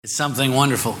It's something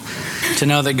wonderful to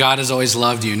know that God has always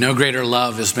loved you. No Greater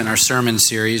Love has been our sermon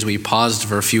series. We paused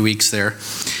for a few weeks there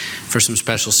for some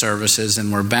special services,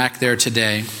 and we're back there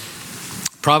today.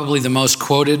 Probably the most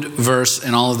quoted verse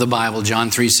in all of the Bible, John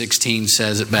 3:16,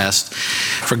 says it best.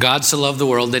 For God so loved the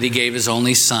world that he gave his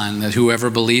only Son, that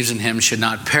whoever believes in him should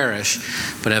not perish,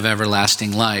 but have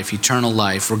everlasting life, eternal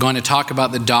life. We're going to talk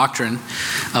about the doctrine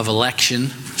of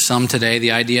election some today,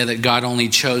 the idea that God only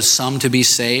chose some to be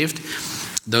saved,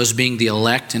 those being the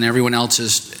elect, and everyone else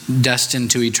is destined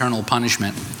to eternal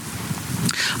punishment.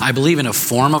 I believe in a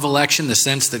form of election, the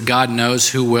sense that God knows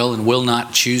who will and will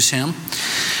not choose him,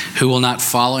 who will not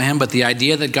follow him. But the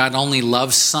idea that God only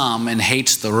loves some and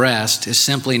hates the rest is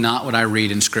simply not what I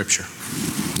read in Scripture.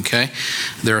 Okay?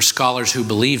 There are scholars who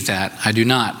believe that. I do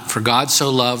not. For God so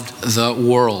loved the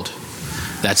world.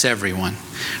 That's everyone.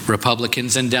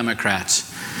 Republicans and Democrats.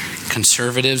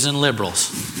 Conservatives and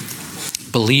liberals.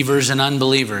 Believers and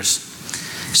unbelievers,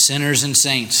 sinners and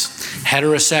saints,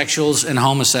 heterosexuals and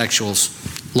homosexuals,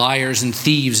 liars and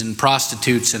thieves and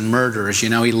prostitutes and murderers. You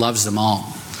know, he loves them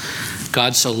all.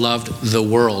 God so loved the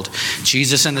world.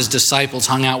 Jesus and his disciples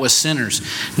hung out with sinners,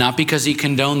 not because he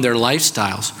condoned their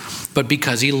lifestyles, but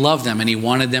because he loved them and he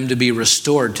wanted them to be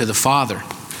restored to the Father.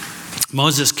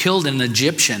 Moses killed an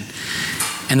Egyptian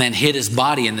and then hid his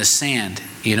body in the sand.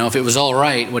 You know, if it was all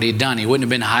right what he'd done, he wouldn't have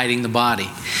been hiding the body.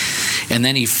 And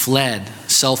then he fled,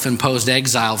 self-imposed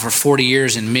exile for 40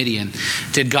 years in Midian.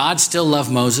 Did God still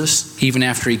love Moses even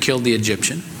after he killed the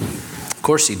Egyptian? Of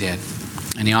course he did.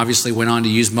 And he obviously went on to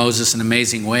use Moses in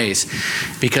amazing ways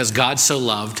because God so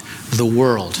loved the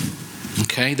world.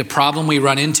 Okay? The problem we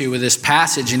run into with this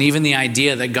passage and even the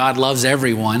idea that God loves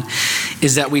everyone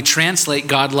is that we translate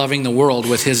God loving the world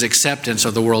with his acceptance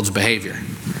of the world's behavior.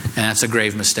 And that's a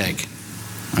grave mistake.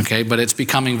 Okay, but it's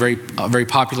becoming a very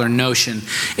popular notion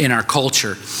in our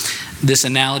culture. This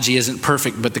analogy isn't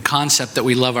perfect, but the concept that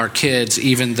we love our kids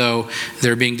even though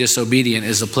they're being disobedient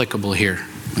is applicable here.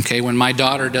 Okay, when my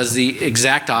daughter does the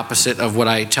exact opposite of what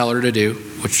I tell her to do,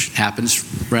 which happens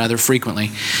rather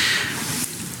frequently,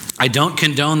 I don't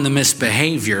condone the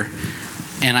misbehavior,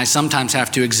 and I sometimes have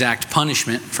to exact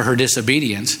punishment for her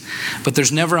disobedience, but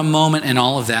there's never a moment in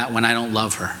all of that when I don't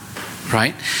love her,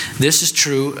 right? This is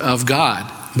true of God,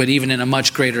 but even in a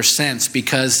much greater sense,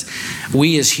 because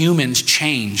we as humans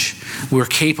change. We're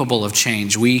capable of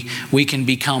change. We can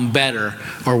become better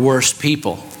or worse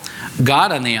people.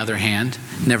 God, on the other hand,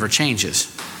 never changes.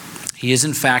 He is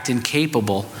in fact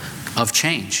incapable of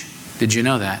change. Did you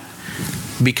know that?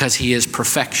 Because he is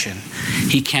perfection.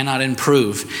 He cannot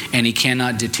improve and he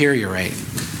cannot deteriorate.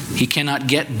 He cannot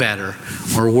get better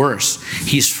or worse.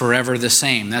 He's forever the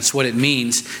same. That's what it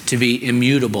means to be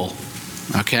immutable.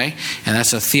 Okay? And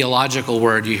that's a theological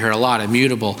word you hear a lot,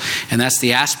 immutable. And that's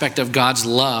the aspect of God's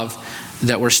love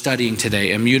that we're studying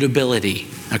today, immutability.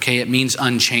 Okay? It means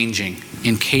unchanging,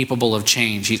 incapable of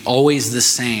change. He's always the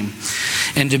same.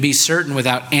 And to be certain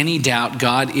without any doubt,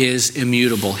 God is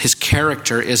immutable. His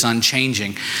character is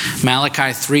unchanging.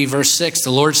 Malachi 3 verse 6,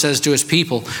 the Lord says to his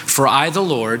people, "For I, the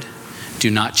Lord, do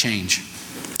not change,"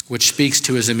 which speaks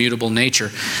to his immutable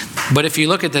nature. But if you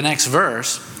look at the next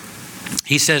verse,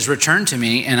 he says, "Return to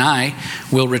me and I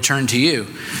will return to you,"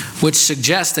 which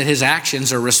suggests that his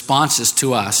actions or responses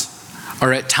to us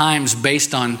are at times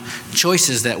based on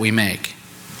choices that we make.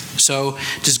 So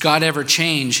does God ever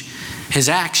change his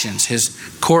actions, his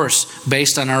course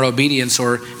based on our obedience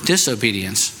or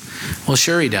disobedience? Well,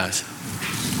 sure he does.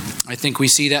 I think we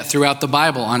see that throughout the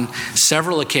Bible. On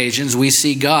several occasions, we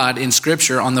see God in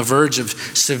Scripture on the verge of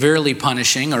severely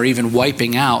punishing or even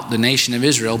wiping out the nation of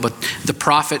Israel, but the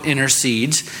prophet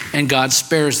intercedes and God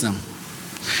spares them.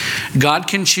 God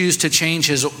can choose to change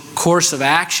his course of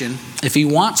action if he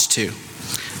wants to,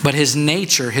 but his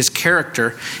nature, his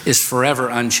character is forever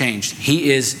unchanged.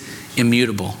 He is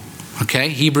immutable. Okay?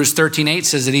 Hebrews 13:8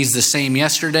 says that he's the same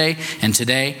yesterday and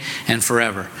today and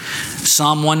forever.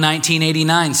 Psalm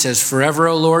 119:89 says, "Forever,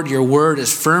 O Lord, your word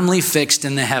is firmly fixed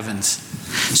in the heavens."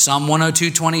 Psalm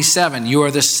 102:27, "You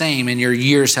are the same and your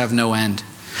years have no end."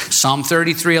 Psalm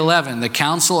 33:11, "The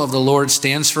counsel of the Lord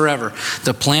stands forever,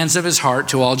 the plans of his heart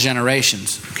to all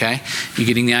generations." Okay? You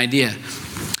getting the idea?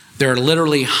 There are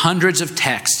literally hundreds of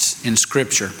texts in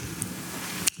Scripture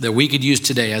that we could use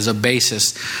today as a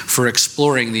basis for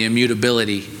exploring the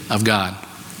immutability of God.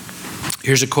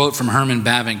 Here's a quote from Herman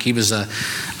Bavinck. He was a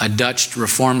Dutch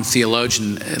Reformed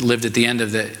theologian, lived at the end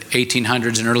of the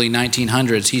 1800s and early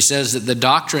 1900s. He says that the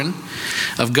doctrine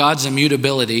of God's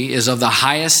immutability is of the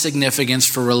highest significance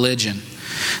for religion.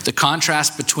 The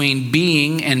contrast between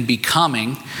being and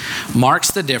becoming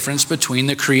marks the difference between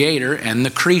the creator and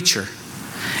the creature.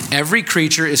 Every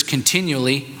creature is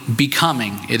continually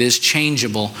becoming. It is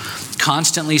changeable,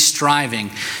 constantly striving,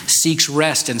 seeks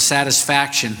rest and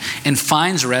satisfaction, and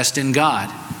finds rest in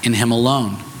God, in Him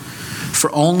alone.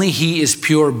 For only He is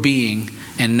pure being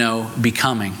and no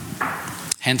becoming.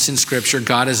 Hence in Scripture,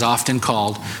 God is often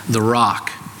called the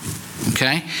rock.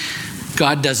 Okay?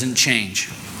 God doesn't change.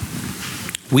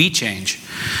 We change.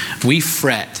 We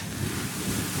fret.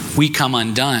 We come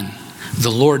undone.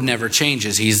 The Lord never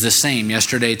changes. He's the same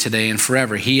yesterday, today, and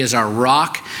forever. He is our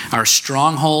rock, our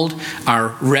stronghold,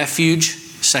 our refuge.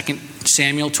 2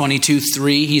 Samuel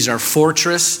 22:3. He's our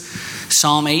fortress.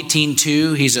 Psalm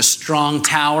 18:2. He's a strong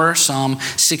tower. Psalm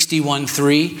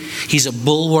 61:3. He's a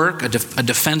bulwark, a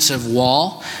defensive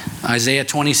wall. Isaiah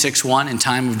 26:1. In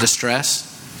time of distress.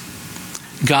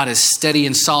 God is steady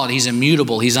and solid. He's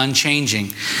immutable. He's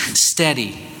unchanging.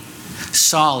 Steady,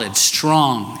 solid,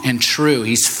 strong, and true.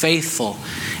 He's faithful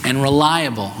and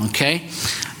reliable. Okay?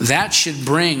 That should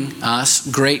bring us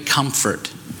great comfort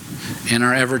in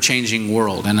our ever-changing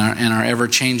world, in our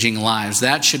ever-changing lives.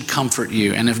 That should comfort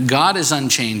you. And if God is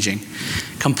unchanging,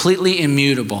 completely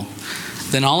immutable,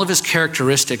 then all of His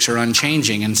characteristics are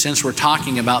unchanging. And since we're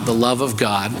talking about the love of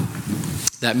God,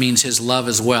 that means His love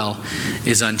as well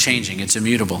is unchanging. It's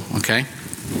immutable, okay?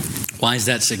 Why is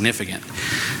that significant?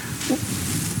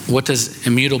 What does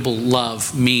immutable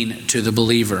love mean to the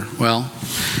believer? Well,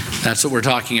 that's what we're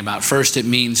talking about. First, it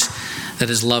means that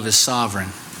His love is sovereign,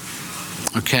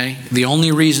 okay? The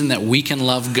only reason that we can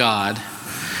love God,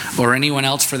 or anyone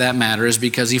else for that matter, is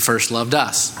because He first loved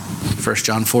us. 1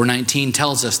 John 4:19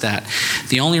 tells us that.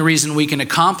 The only reason we can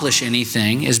accomplish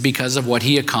anything is because of what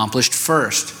He accomplished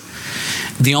first.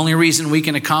 The only reason we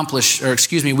can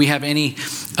we have any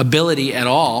ability at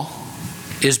all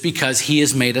is because He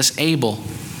has made us able.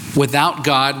 Without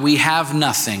God, we have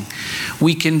nothing.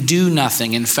 We can do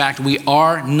nothing. In fact, we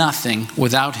are nothing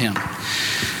without Him.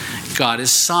 God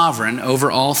is sovereign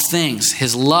over all things.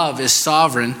 His love is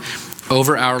sovereign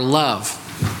over our love.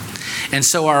 And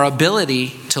so our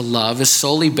ability to love is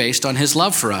solely based on His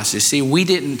love for us. You see, we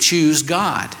didn't choose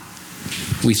God.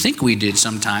 We think we did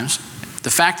sometimes. The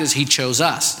fact is, He chose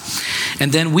us.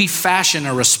 And then we fashion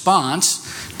a response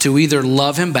to either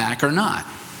love Him back or not.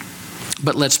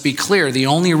 But let's be clear, the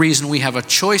only reason we have a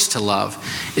choice to love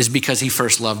is because He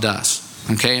first loved us.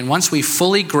 Okay? And once we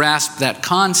fully grasp that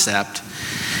concept,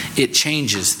 it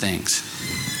changes things.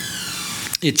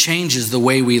 It changes the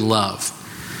way we love,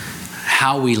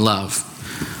 how we love,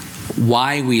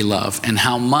 why we love, and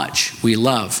how much we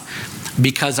love.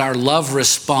 Because our love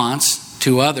response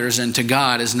to others and to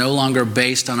God is no longer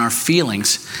based on our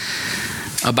feelings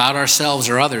about ourselves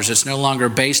or others. It's no longer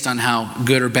based on how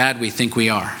good or bad we think we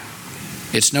are.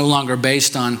 It's no longer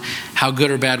based on how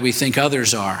good or bad we think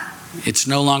others are. It's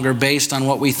no longer based on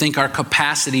what we think our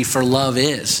capacity for love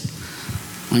is.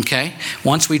 Okay?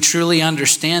 Once we truly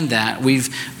understand that, we've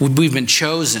been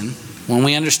chosen. When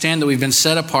we understand that we've been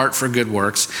set apart for good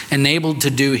works, enabled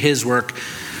to do His work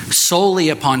solely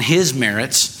upon His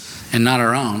merits and not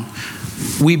our own,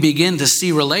 we begin to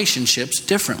see relationships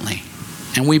differently,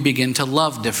 and we begin to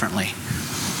love differently.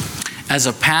 As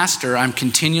a pastor, I'm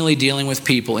continually dealing with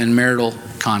people in marital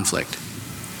conflict.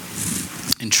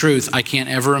 In truth, I can't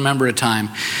ever remember a time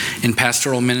in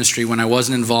pastoral ministry when I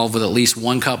wasn't involved with at least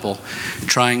one couple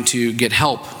trying to get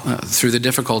help through the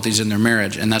difficulties in their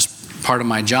marriage, and that's part of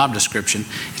my job description.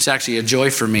 It's actually a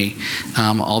joy for me,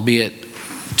 albeit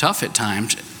tough at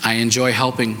times. I enjoy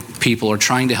helping people or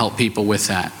trying to help people with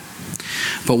that.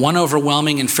 But one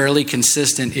overwhelming and fairly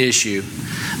consistent issue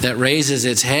that raises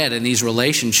its head in these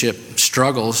relationship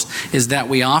struggles is that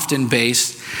we often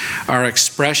base our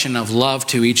expression of love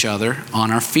to each other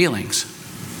on our feelings.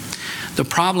 The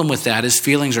problem with that is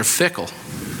feelings are fickle.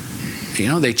 You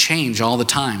know, they change all the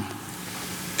time.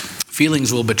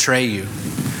 Feelings will betray you.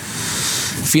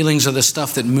 Feelings are the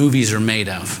stuff that movies are made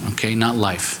of, okay, not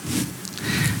life.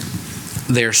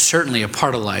 They're certainly a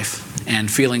part of life.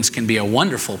 And feelings can be a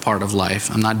wonderful part of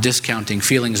life. I'm not discounting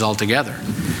feelings altogether.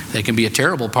 They can be a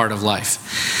terrible part of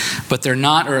life. But they're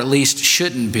not, or at least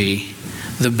shouldn't be,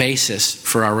 the basis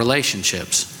for our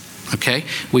relationships. Okay?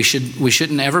 We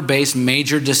shouldn't ever base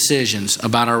major decisions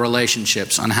about our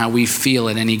relationships on how we feel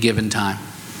at any given time.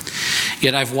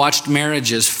 Yet I've watched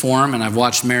marriages form and I've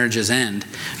watched marriages end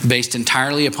based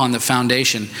entirely upon the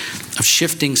foundation of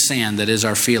shifting sand that is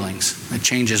our feelings. It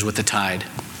changes with the tide.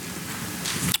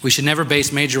 We should never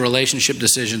base major relationship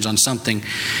decisions on something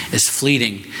as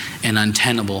fleeting and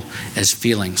untenable as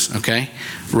feelings, okay?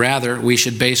 Rather, we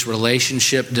should base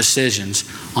relationship decisions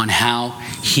on how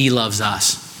He loves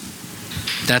us.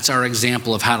 That's our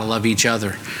example of how to love each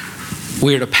other.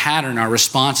 We are to pattern our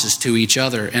responses to each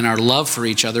other and our love for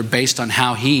each other based on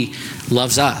how He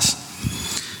loves us.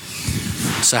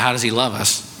 So how does He love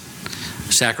us?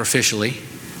 Sacrificially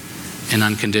and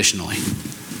unconditionally.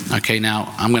 Okay,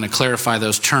 now I'm going to clarify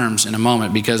those terms in a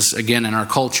moment because, again, in our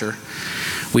culture,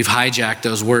 we've hijacked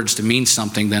those words to mean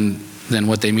something than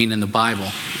what they mean in the Bible.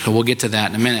 So we'll get to that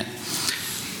in a minute.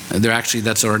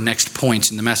 That's our next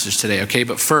points in the message today. Okay,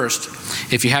 but first,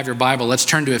 if you have your Bible, let's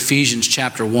turn to Ephesians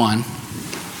chapter 1.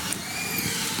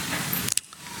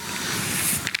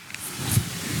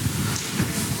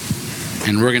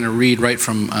 And we're going to read right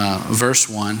from verse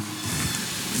 1.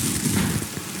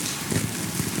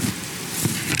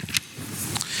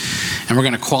 And we're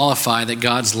going to qualify that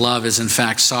God's love is in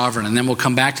fact sovereign. And then we'll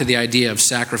come back to the idea of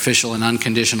sacrificial and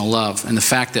unconditional love and the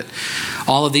fact that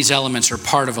all of these elements are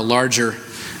part of the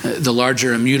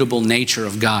larger immutable nature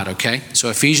of God, okay? So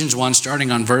Ephesians 1,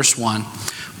 starting on verse 1.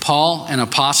 Paul, an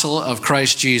apostle of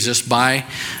Christ Jesus by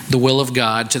the will of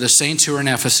God, to the saints who are in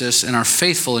Ephesus and are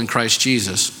faithful in Christ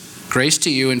Jesus. Grace to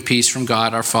you and peace from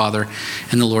God our Father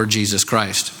and the Lord Jesus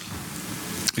Christ.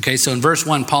 Okay, so in verse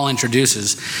 1, Paul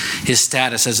introduces his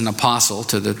status as an apostle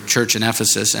to the church in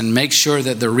Ephesus and makes sure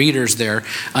that the readers there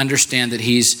understand that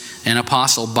he's an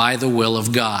apostle by the will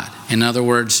of God. In other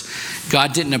words,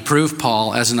 God didn't approve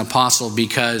Paul as an apostle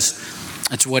because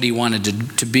that's what he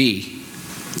wanted to be.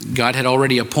 God had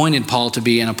already appointed Paul to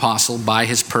be an apostle by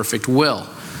his perfect will.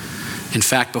 In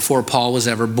fact, before Paul was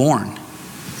ever born.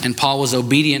 And Paul was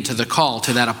obedient to the call,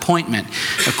 to that appointment,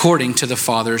 according to the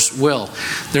Father's will.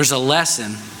 There's a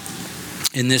lesson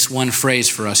in this one phrase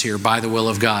for us here, by the will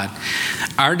of God.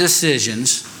 Our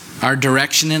decisions, our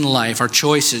direction in life, our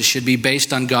choices should be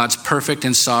based on God's perfect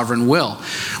and sovereign will,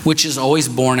 which is always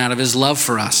born out of His love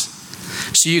for us.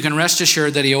 So you can rest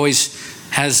assured that He always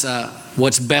has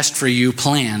what's best for you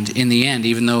planned in the end,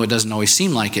 even though it doesn't always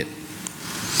seem like it.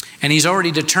 And He's already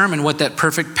determined what that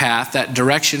perfect path, that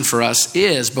direction for us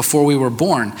is before we were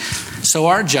born. So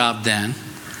our job then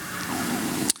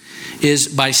is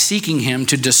by seeking Him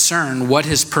to discern what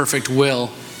His perfect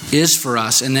will is for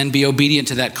us and then be obedient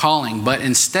to that calling. But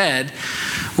instead,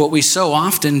 what we so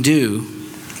often do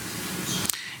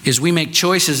is we make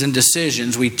choices and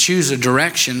decisions. We choose a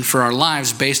direction for our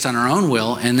lives based on our own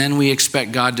will, and then we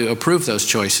expect God to approve those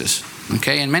choices.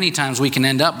 Okay, and many times we can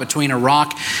end up between a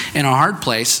rock and a hard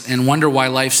place and wonder why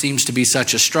life seems to be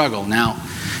such a struggle. Now,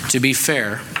 to be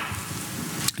fair,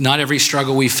 not every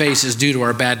struggle we face is due to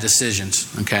our bad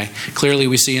decisions. Okay, clearly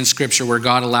we see in Scripture where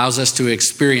God allows us to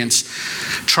experience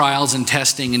trials and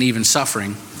testing and even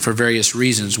suffering for various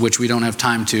reasons, which we don't have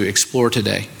time to explore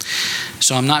today.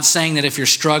 So I'm not saying that if you're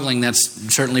struggling,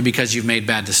 that's certainly because you've made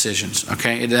bad decisions,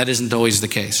 okay? That isn't always the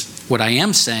case. What I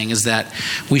am saying is that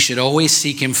we should always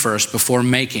seek Him first before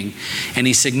making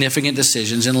any significant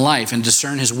decisions in life and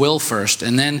discern His will first.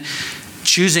 And then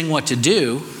choosing what to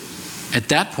do at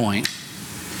that point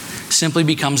simply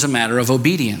becomes a matter of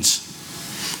obedience.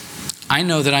 I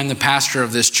know that I'm the pastor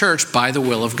of this church by the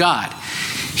will of God.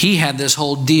 He had this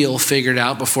whole deal figured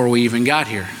out before we even got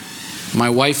here. My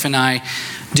wife and I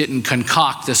didn't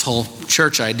concoct this whole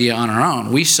church idea on our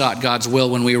own. We sought God's will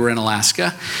when we were in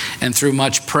Alaska, and through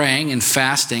much praying and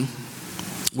fasting,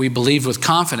 we believed with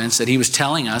confidence that He was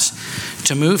telling us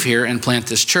to move here and plant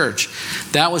this church.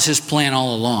 That was His plan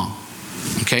all along.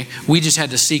 Okay? We just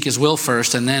had to seek His will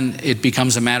first, and then it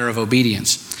becomes a matter of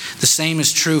obedience. The same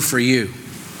is true for you.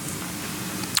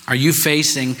 Are you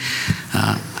facing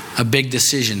a big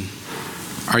decision?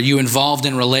 Are you involved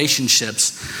in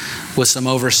relationships with some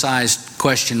oversized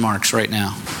question marks right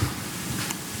now?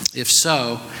 If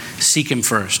so, seek Him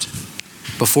first.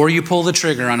 Before you pull the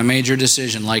trigger on a major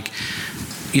decision, like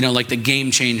the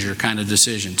game changer kind of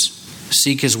decisions,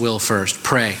 seek His will first.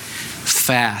 Pray,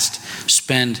 fast,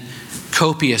 spend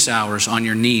copious hours on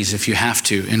your knees if you have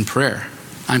to in prayer.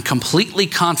 I'm completely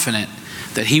confident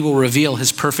that He will reveal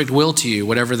His perfect will to you,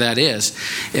 whatever that is.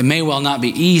 It may well not be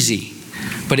easy,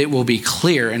 but it will be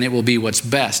clear and it will be what's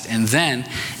best. And then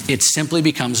it simply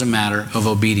becomes a matter of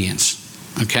obedience.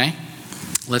 Okay?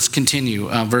 Let's continue.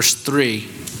 Verse 3.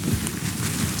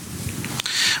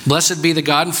 Blessed be the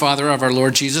God and Father of our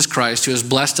Lord Jesus Christ, who has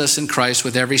blessed us in Christ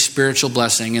with every spiritual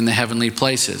blessing in the heavenly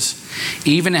places,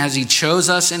 even as He chose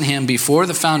us in Him before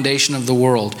the foundation of the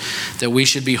world, that we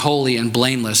should be holy and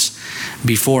blameless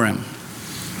before Him.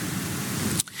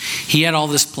 He had all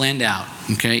this planned out,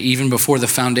 okay, even before the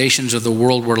foundations of the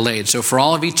world were laid. So for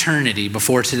all of eternity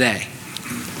before today,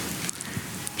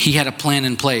 He had a plan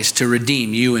in place to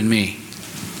redeem you and me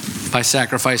by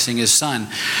sacrificing His Son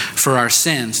for our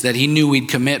sins that He knew we'd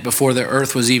commit before the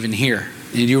earth was even here.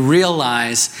 And you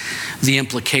realize the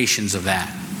implications of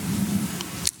that.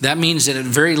 That means that at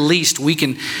very least we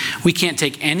can't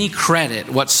take any credit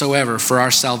whatsoever for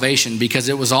our salvation because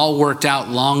it was all worked out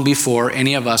long before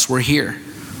any of us were here.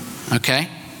 Okay?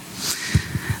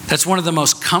 That's one of the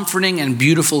most comforting and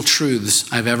beautiful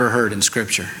truths I've ever heard in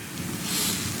Scripture.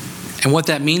 And what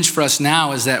that means for us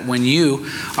now is that when you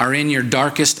are in your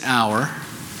darkest hour,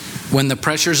 when the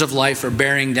pressures of life are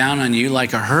bearing down on you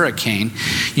like a hurricane,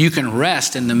 you can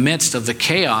rest in the midst of the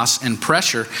chaos and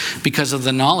pressure because of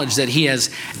the knowledge that He has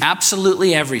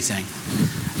absolutely everything,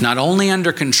 not only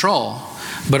under control,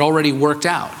 but already worked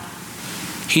out.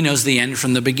 He knows the end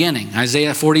from the beginning.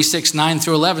 Isaiah 46, 9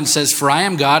 through 11 says, "For I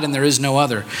am God and there is no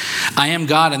other. I am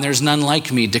God and there's none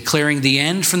like me, declaring the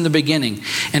end from the beginning,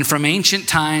 and from ancient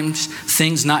times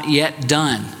things not yet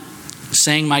done,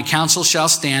 saying, my counsel shall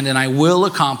stand, and I will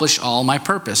accomplish all my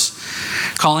purpose.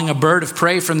 Calling a bird of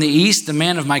prey from the east, the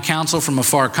man of my counsel from a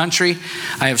far country.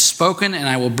 I have spoken, and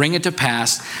I will bring it to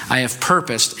pass. I have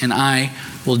purposed, and I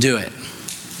will do it."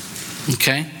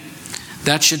 Okay?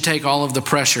 That should take all of the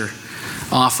pressure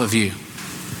off of you.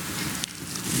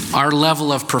 Our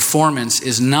level of performance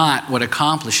is not what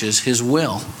accomplishes His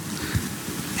will.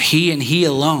 He and He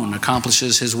alone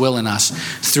accomplishes His will in us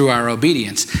through our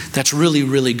obedience. That's really,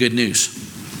 really good news.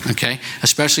 Okay?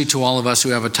 Especially to all of us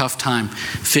who have a tough time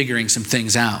figuring some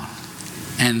things out.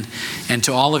 And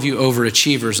to all of you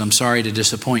overachievers, I'm sorry to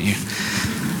disappoint you.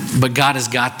 But God has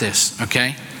got this,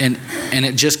 okay? And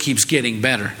it just keeps getting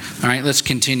better. All right, let's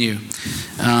continue.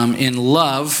 In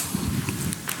love,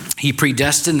 He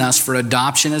predestined us for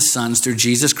adoption as sons through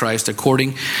Jesus Christ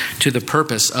according to the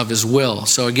purpose of His will.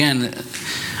 So again,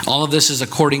 all of this is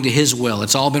according to His will.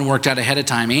 It's all been worked out ahead of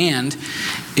time, and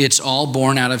it's all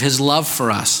born out of His love for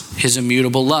us, His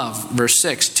immutable love. Verse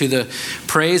 6, "To the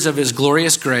praise of His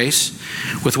glorious grace,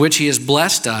 with which He has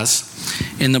blessed us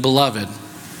in the Beloved.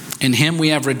 In Him we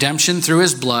have redemption through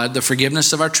His blood, the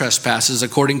forgiveness of our trespasses,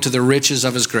 according to the riches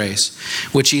of His grace,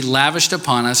 which He lavished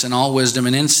upon us in all wisdom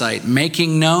and insight,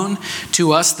 making known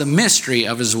to us the mystery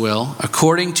of His will,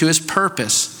 according to His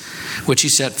purpose, which He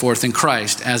set forth in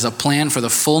Christ, as a plan for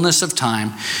the fullness of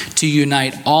time, to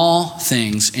unite all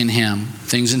things in Him,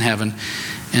 things in heaven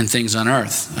and things on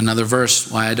earth." Another verse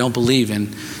why I don't believe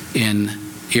in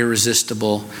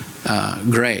irresistible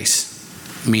grace.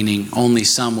 Meaning only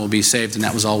some will be saved, and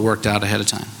that was all worked out ahead of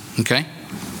time. Okay?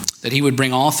 That He would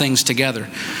bring all things together.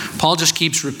 Paul just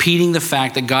keeps repeating the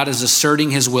fact that God is asserting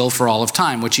His will for all of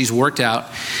time, which He's worked out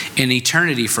in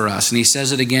eternity for us. And he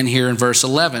says it again here in verse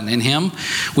 11. "In Him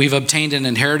we've obtained an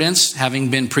inheritance, having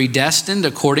been predestined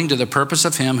according to the purpose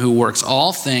of Him who works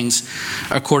all things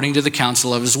according to the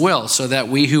counsel of His will, so that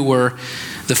we who were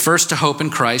the first to hope in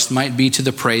Christ might be to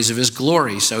the praise of His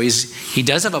glory." So He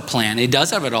does have a plan. He does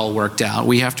have it all worked out.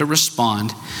 We have to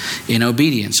respond in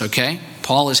obedience, okay?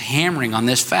 Paul is hammering on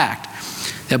this fact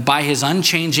that by His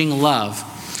unchanging love,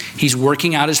 He's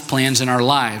working out His plans in our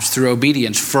lives through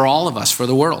obedience for all of us, for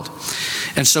the world.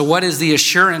 And so what is the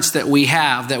assurance that we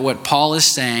have that what Paul is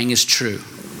saying is true?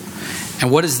 And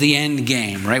what is the end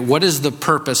game, right? What is the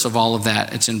purpose of all of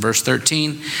that? It's in verse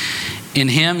 13. "In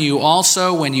Him you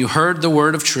also, when you heard the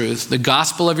word of truth, the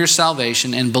gospel of your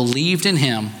salvation, and believed in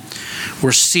Him,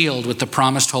 were sealed with the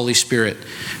promised Holy Spirit,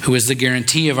 who is the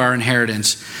guarantee of our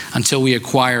inheritance until we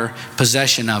acquire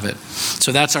possession of it."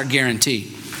 So that's our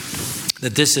guarantee,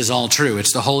 that this is all true.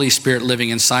 It's the Holy Spirit living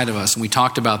inside of us. And we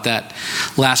talked about that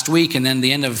last week. And then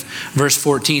the end of verse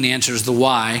 14 answers the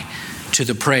why, to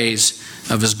the praise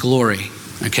of His glory.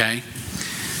 Okay?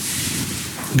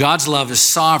 God's love is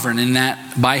sovereign in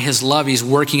that by His love He's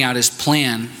working out His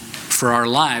plan for our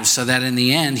lives so that in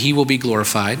the end He will be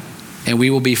glorified and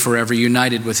we will be forever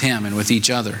united with Him and with each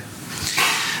other.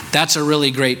 That's a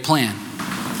really great plan.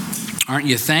 Aren't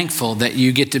you thankful that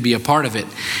you get to be a part of it?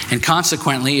 And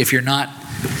consequently, if you're not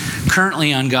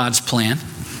currently on God's plan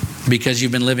because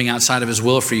you've been living outside of His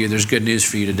will for you, there's good news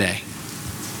for you today.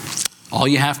 All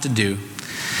you have to do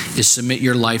is submit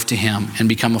your life to Him and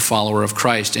become a follower of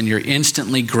Christ, and you're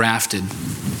instantly grafted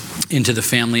into the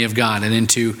family of God and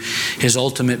into His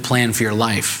ultimate plan for your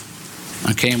life.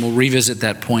 Okay, and we'll revisit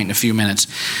that point in a few minutes.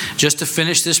 Just to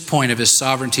finish this point of His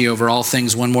sovereignty over all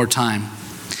things one more time.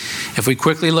 If we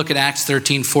quickly look at Acts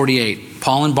 13:48,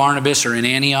 Paul and Barnabas are in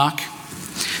Antioch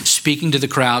speaking to the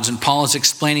crowds, and Paul is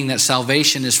explaining that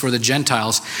salvation is for the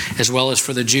Gentiles as well as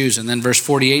for the Jews. And then verse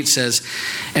 48 says,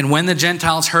 "And when the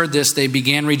Gentiles heard this, they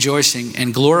began rejoicing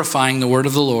and glorifying the word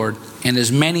of the Lord, and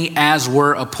as many as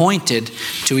were appointed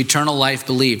to eternal life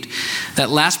believed."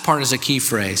 That last part is a key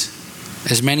phrase.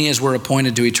 As many as were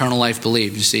appointed to eternal life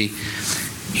believed. You see,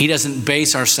 He doesn't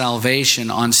base our salvation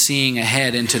on seeing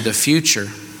ahead into the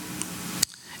future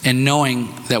and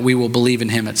knowing that we will believe in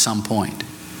Him at some point.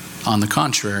 On the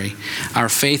contrary, our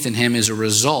faith in him is a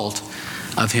result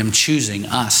of him choosing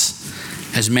us,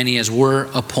 as many as were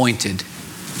appointed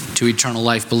to eternal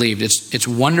life believed. It's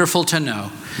wonderful to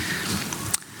know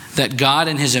that God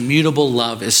in his immutable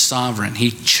love is sovereign. He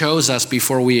chose us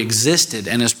before we existed,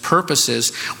 and his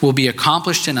purposes will be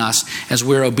accomplished in us as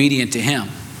we're obedient to him.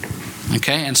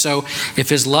 Okay? And so if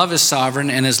his love is sovereign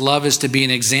and his love is to be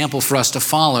an example for us to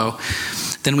follow,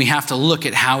 then we have to look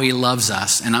at how he loves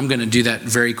us. And I'm going to do that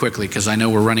very quickly because I know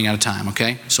we're running out of time,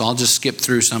 okay? So I'll just skip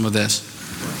through some of this.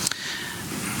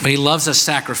 But he loves us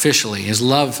sacrificially. His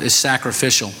love is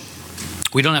sacrificial.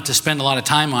 We don't have to spend a lot of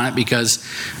time on it because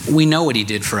we know what he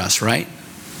did for us, right?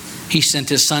 He sent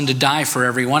his son to die for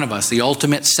every one of us. The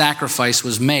ultimate sacrifice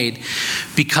was made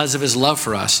because of his love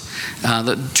for us.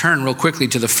 Turn real quickly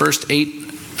to the first 8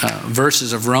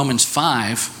 verses of Romans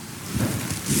 5.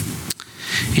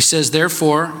 He says,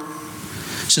 therefore,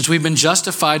 since we've been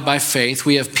justified by faith,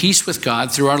 we have peace with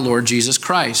God through our Lord Jesus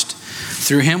Christ.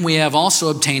 Through him we have also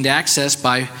obtained access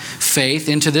by faith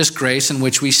into this grace in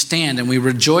which we stand, and we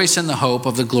rejoice in the hope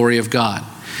of the glory of God.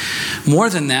 More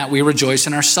than that, we rejoice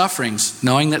in our sufferings,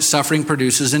 knowing that suffering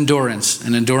produces endurance,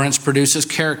 and endurance produces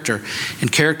character,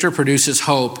 and character produces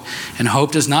hope, and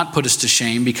hope does not put us to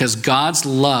shame, because God's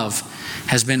love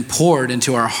has been poured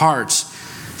into our hearts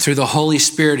through the Holy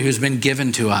Spirit who's been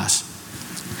given to us.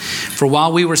 For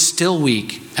while we were still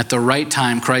weak, at the right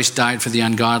time Christ died for the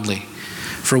ungodly.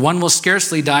 For one will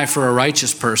scarcely die for a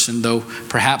righteous person, though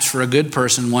perhaps for a good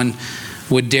person one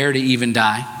would dare to even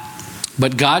die.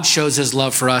 But God shows his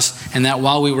love for us, and that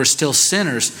while we were still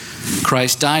sinners,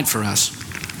 Christ died for us.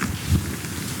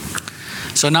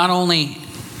 So not only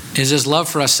is his love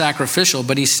for us sacrificial,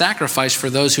 but he sacrificed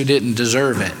for those who didn't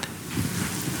deserve it.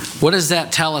 What does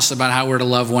that tell us about how we're to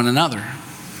love one another?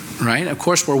 Right? Of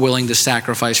course we're willing to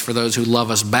sacrifice for those who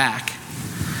love us back.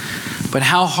 But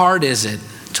how hard is it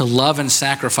to love and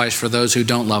sacrifice for those who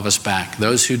don't love us back,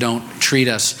 those who don't treat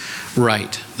us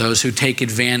right, those who take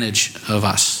advantage of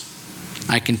us?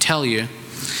 I can tell you,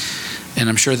 and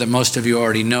I'm sure that most of you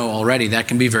already know already, that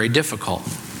can be very difficult.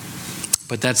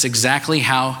 But that's exactly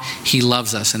how he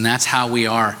loves us, and that's how we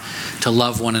are to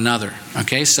love one another.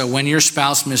 Okay, so when your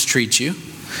spouse mistreats you,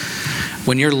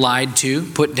 when you're lied to,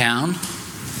 put down,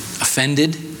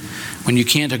 offended, when you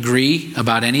can't agree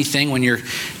about anything, when your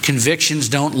convictions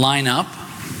don't line up,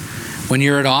 when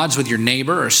you're at odds with your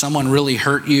neighbor or someone really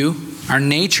hurt you, our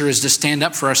nature is to stand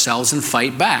up for ourselves and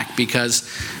fight back because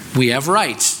we have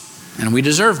rights and we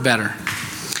deserve better.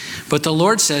 But the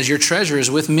Lord says, your treasure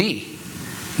is with me,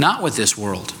 not with this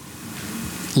world.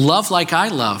 Love like I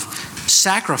love.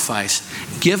 Sacrifice.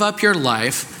 Give up your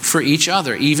life for each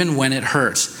other, even when it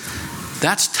hurts.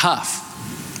 That's tough.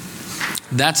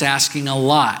 That's asking a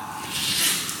lot.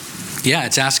 Yeah,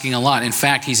 it's asking a lot. In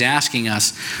fact, he's asking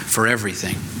us for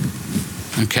everything.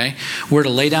 Okay? We're to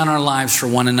lay down our lives for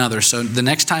one another. So the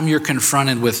next time you're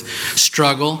confronted with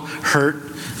struggle, hurt,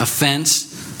 offense,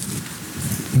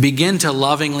 begin to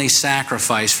lovingly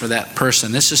sacrifice for that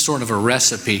person. This is sort of a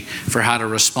recipe for how to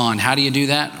respond. How do you do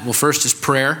that? Well, first is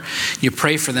prayer. You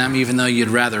pray for them even though you'd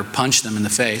rather punch them in the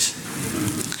face.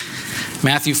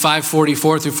 Matthew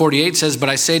 5:44-48 says, but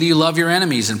I say to you, love your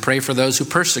enemies and pray for those who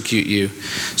persecute you,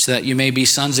 so that you may be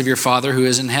sons of your Father who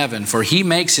is in heaven. For he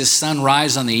makes his sun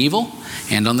rise on the evil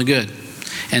and on the good,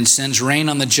 and sends rain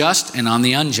on the just and on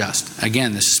the unjust.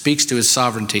 Again, this speaks to his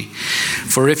sovereignty.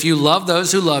 For if you love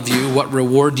those who love you, what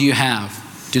reward do you have?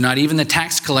 Do not even the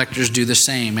tax collectors do the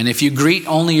same? And if you greet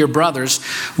only your brothers,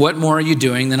 what more are you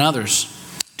doing than others?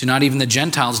 Do not even the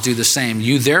Gentiles do the same?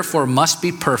 You therefore must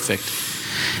be perfect,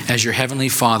 as your heavenly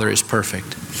Father is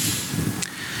perfect.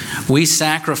 We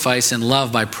sacrifice in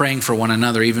love by praying for one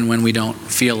another even when we don't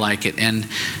feel like it. And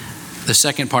the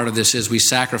second part of this is we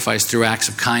sacrifice through acts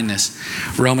of kindness.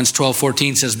 Romans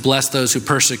 12:14 says, bless those who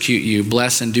persecute you.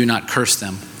 Bless and do not curse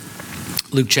them.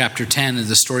 Luke chapter 10 is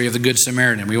the story of the Good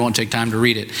Samaritan. We won't take time to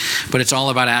read it. But it's all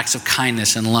about acts of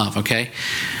kindness and love, okay?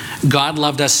 God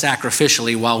loved us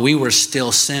sacrificially while we were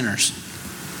still sinners.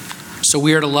 So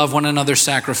we are to love one another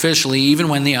sacrificially even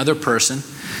when the other person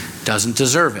doesn't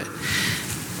deserve it.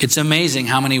 It's amazing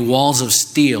how many walls of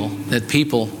steel that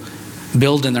people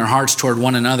build in their hearts toward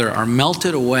one another are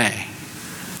melted away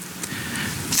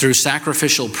through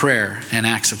sacrificial prayer and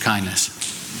acts of kindness.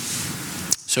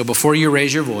 So before you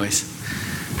raise your voice,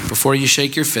 before you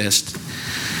shake your fist,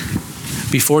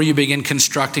 before you begin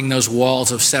constructing those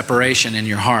walls of separation in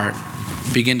your heart,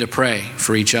 begin to pray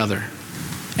for each other.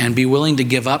 And be willing to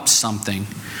give up something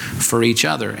for each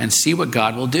other and see what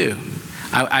God will do.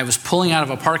 I was pulling out of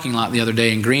a parking lot the other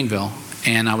day in Greenville,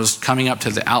 And I was coming up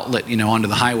to the outlet, onto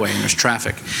the highway, and there's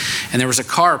traffic. And there was a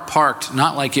car parked,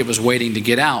 not like it was waiting to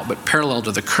get out, but parallel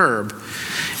to the curb.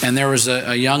 And there was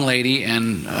a young lady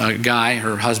and a guy,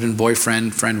 her husband,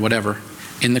 boyfriend, friend, whatever,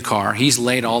 in the car. He's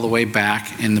laid all the way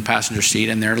back in the passenger seat,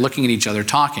 and they're looking at each other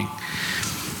talking.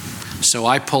 So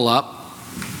I pull up,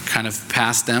 kind of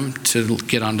past them to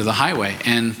get onto the highway.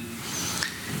 And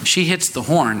she hits the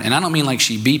horn, and I don't mean like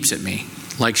she beeps at me,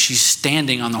 like she's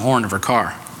standing on the horn of her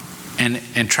car.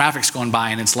 And traffic's going by,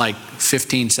 and it's like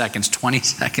 15 seconds, 20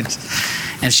 seconds,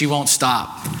 and she won't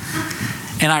stop.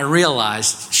 And I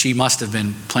realized she must have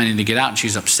been planning to get out, and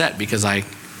she's upset because I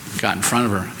got in front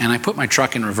of her. And I put my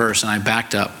truck in reverse, and I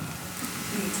backed up,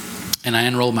 and I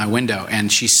unrolled my window,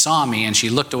 and she saw me, and she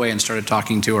looked away and started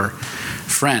talking to her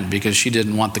friend because she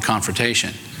didn't want the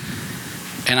confrontation.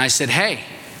 And I said, "Hey."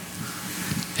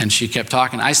 And she kept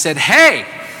talking. I said, "Hey."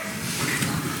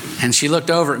 And she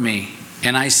looked over at me.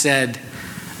 And I said,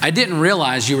 "I didn't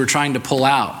realize you were trying to pull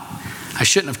out. I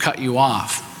shouldn't have cut you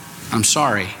off. I'm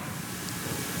sorry.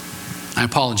 I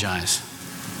apologize."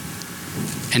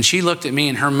 And she looked at me,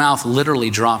 and her mouth literally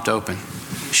dropped open.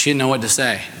 She didn't know what to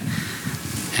say.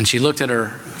 And she looked at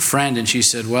her friend, and she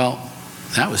said, "Well,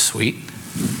 that was sweet."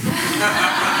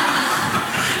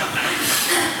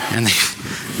 And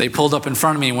they pulled up in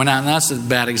front of me and went out. And that's a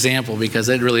bad example because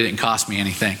it really didn't cost me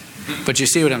anything. But you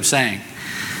see what I'm saying?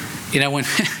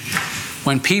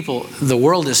 When people, the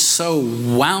world is so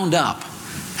wound up.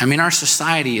 I mean, our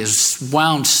society is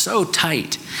wound so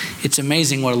tight. It's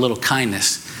amazing what a little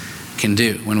kindness can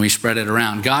do when we spread it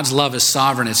around. God's love is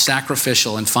sovereign, it's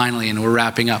sacrificial, and finally, and we're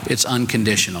wrapping up, it's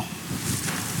unconditional.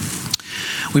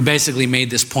 We basically made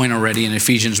this point already in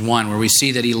Ephesians 1, where we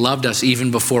see that he loved us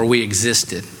even before we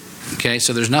existed. Okay,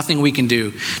 so there's nothing we can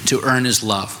do to earn his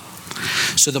love.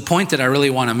 So the point that I really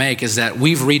want to make is that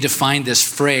we've redefined this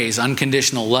phrase,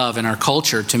 unconditional love, in our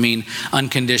culture to mean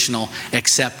unconditional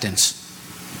acceptance.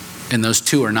 And those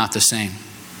two are not the same.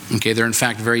 Okay, they're in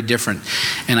fact very different.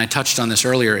 And I touched on this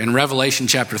earlier. In Revelation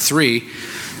chapter 3,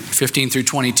 15 through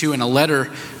 22, in a letter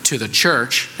to the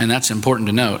church, and that's important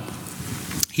to note,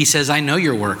 he says, "I know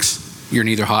your works. You're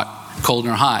neither cold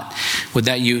nor hot. Would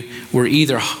that you were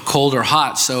either cold or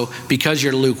hot. So because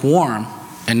you're lukewarm,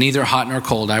 and neither hot nor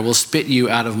cold, I will spit you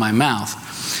out of my mouth."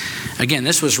 Again,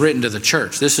 this was written to the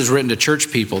church. This is written to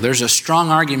church people. There's a strong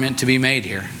argument to be made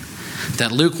here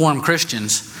that lukewarm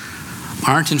Christians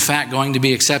aren't in fact going to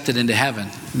be accepted into heaven.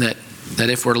 That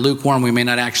if we're lukewarm, we may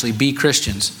not actually be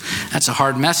Christians. That's a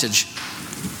hard message.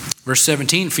 Verse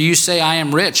 17, "For you say, I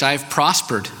am rich, I have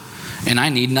prospered, and I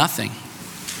need nothing."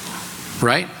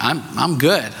 Right? I'm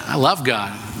good. I love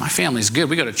God. My family's good.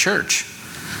 We go to church.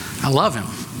 I love him.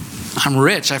 I'm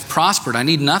rich, I've prospered, I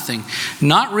need nothing,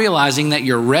 not realizing that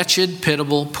you're wretched,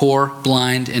 pitiable, poor,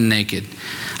 blind, and naked.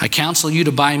 I counsel you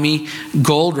to buy from me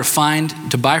gold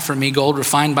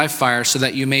refined by fire, so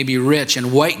that you may be rich,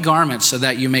 and white garments, so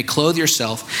that you may clothe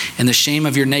yourself, and the shame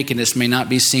of your nakedness may not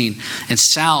be seen, and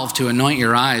salve to anoint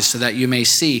your eyes, so that you may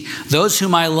see. Those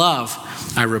whom I love,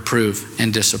 I reprove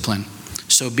and discipline.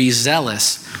 So be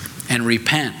zealous and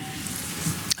repent.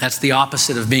 That's the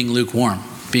opposite of being lukewarm.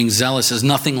 Being zealous is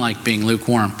nothing like being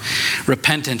lukewarm.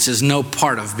 Repentance is no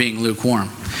part of being lukewarm.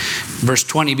 Verse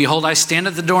 20, "Behold, I stand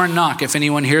at the door and knock. If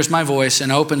anyone hears my voice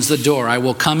and opens the door, I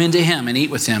will come into him and eat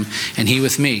with him, and he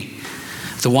with me.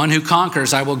 The one who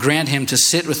conquers, I will grant him to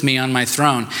sit with me on my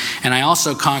throne. And I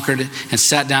also conquered and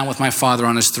sat down with my Father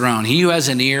on his throne. He who has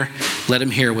an ear, let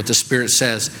him hear what the Spirit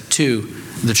says to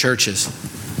the churches."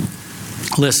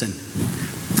 Listen,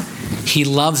 he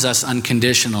loves us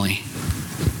unconditionally.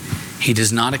 He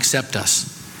does not accept us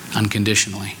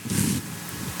unconditionally.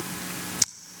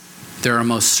 There are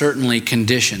most certainly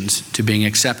conditions to being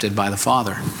accepted by the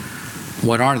Father.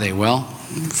 What are they? Well,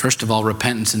 first of all,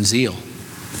 repentance and zeal.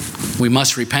 We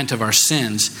must repent of our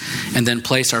sins and then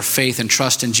place our faith and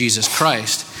trust in Jesus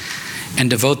Christ and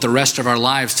devote the rest of our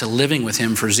lives to living with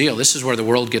him for zeal. This is where the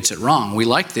world gets it wrong. We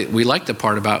like the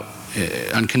part about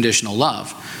unconditional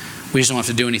love. We just don't have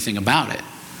to do anything about it.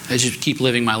 I just keep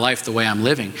living my life the way I'm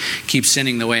living. Keep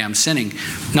sinning the way I'm sinning.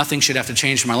 Nothing should have to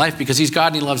change in my life because he's God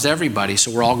and he loves everybody, so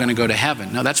we're all going to go to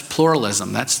heaven. No, that's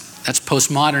pluralism. That's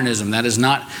postmodernism. That is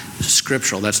not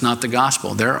scriptural. That's not the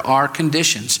gospel. There are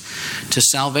conditions to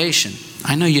salvation.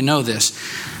 I know you know this,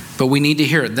 but we need to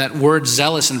hear it. That word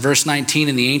zealous in verse 19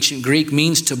 in the ancient Greek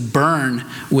means to burn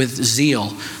with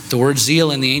zeal. The word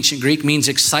zeal in the ancient Greek means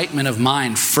excitement of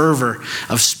mind, fervor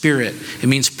of spirit. It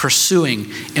means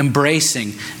pursuing,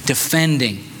 embracing,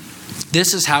 defending.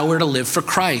 This is how we're to live for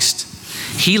Christ.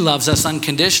 He loves us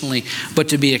unconditionally, but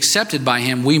to be accepted by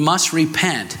him, we must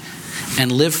repent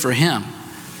and live for him.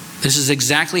 This is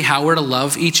exactly how we're to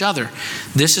love each other.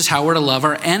 This is how we're to love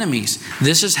our enemies.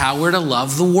 This is how we're to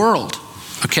love the world.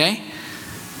 Okay?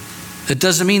 That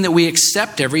doesn't mean that we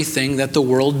accept everything that the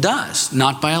world does.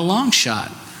 Not by a long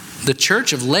shot. The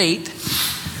church of late,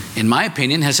 in my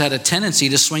opinion, has had a tendency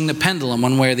to swing the pendulum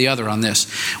one way or the other on this.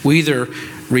 We either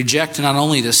reject not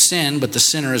only the sin, but the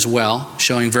sinner as well,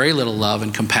 showing very little love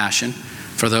and compassion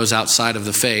for those outside of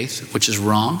the faith, which is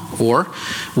wrong. Or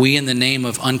we, in the name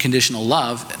of unconditional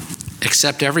love,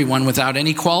 accept everyone without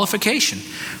any qualification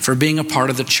for being a part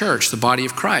of the church, the body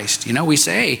of Christ. You know, we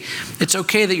say, hey, it's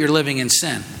okay that you're living in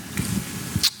sin.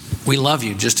 We love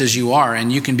you just as you are,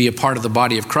 and you can be a part of the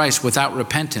body of Christ without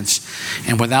repentance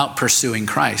and without pursuing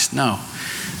Christ. No,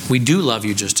 we do love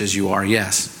you just as you are,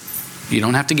 yes. You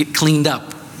don't have to get cleaned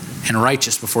up and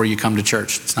righteous before you come to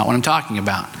church. That's not what I'm talking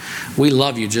about. We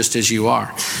love you just as you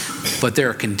are. But there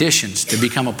are conditions to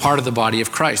become a part of the body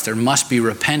of Christ. There must be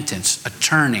repentance, a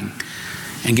turning,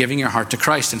 and giving your heart to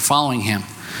Christ and following Him.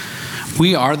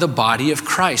 We are the body of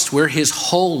Christ. We're His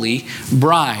holy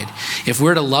bride. If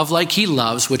we're to love like He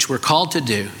loves, which we're called to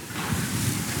do,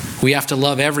 we have to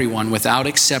love everyone without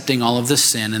accepting all of the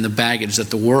sin and the baggage that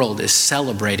the world is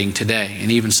celebrating today,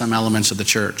 and even some elements of the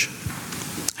church.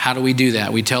 How do we do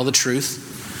that? We tell the truth.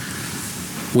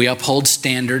 We uphold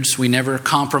standards. We never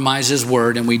compromise His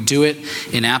word, and we do it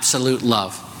in absolute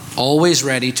love. Always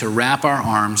ready to wrap our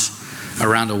arms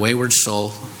around a wayward soul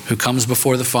who comes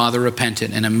before the Father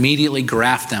repentant, and immediately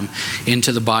graft them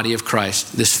into the body of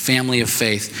Christ, this family of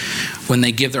faith, when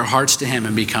they give their hearts to Him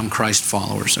and become Christ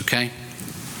followers, okay?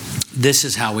 This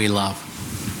is how we love,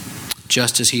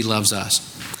 just as He loves us.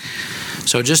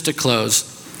 So just to close,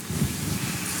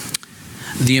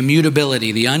 the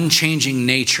immutability, the unchanging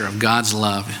nature of God's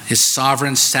love, His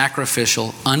sovereign,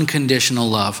 sacrificial, unconditional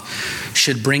love,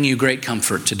 should bring you great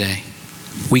comfort today.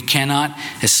 We cannot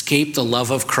escape the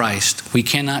love of Christ. We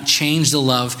cannot change the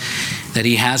love that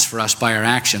He has for us by our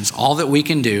actions. All that we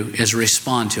can do is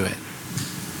respond to it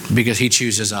because He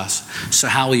chooses us. So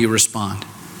how will you respond?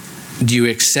 Do you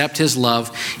accept His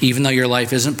love even though your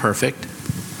life isn't perfect?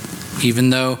 Even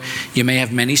though you may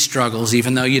have many struggles,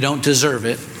 even though you don't deserve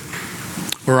it?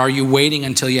 Or are you waiting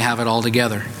until you have it all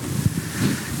together?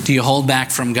 Do you hold back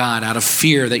from God out of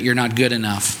fear that you're not good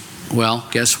enough? Well,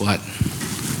 guess what?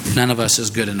 None of us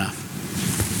is good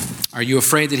enough. Are you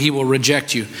afraid that He will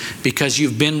reject you because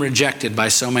you've been rejected by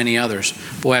so many others?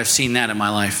 Boy, I've seen that in my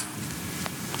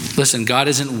life. Listen, God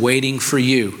isn't waiting for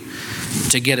you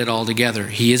to get it all together.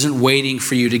 He isn't waiting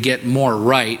for you to get more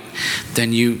right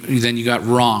than you got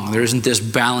wrong. There isn't this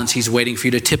balance. He's waiting for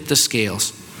you to tip the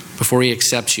scales before He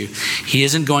accepts you. He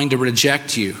isn't going to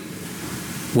reject you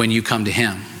when you come to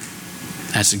Him.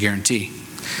 That's a guarantee.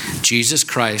 Jesus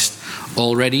Christ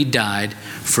already died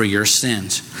for your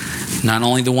sins. Not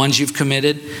only the ones you've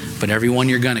committed, but every one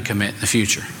you're going to commit in the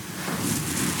future.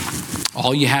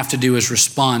 All you have to do is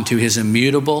respond to His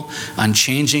immutable,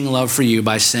 unchanging love for you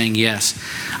by saying, yes,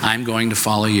 I'm going to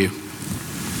follow you.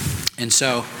 And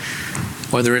so,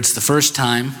 whether it's the first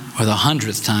time or the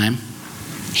 100th time,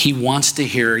 He wants to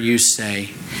hear you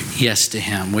say yes to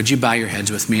Him. Would you bow your heads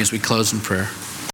with me as we close in prayer?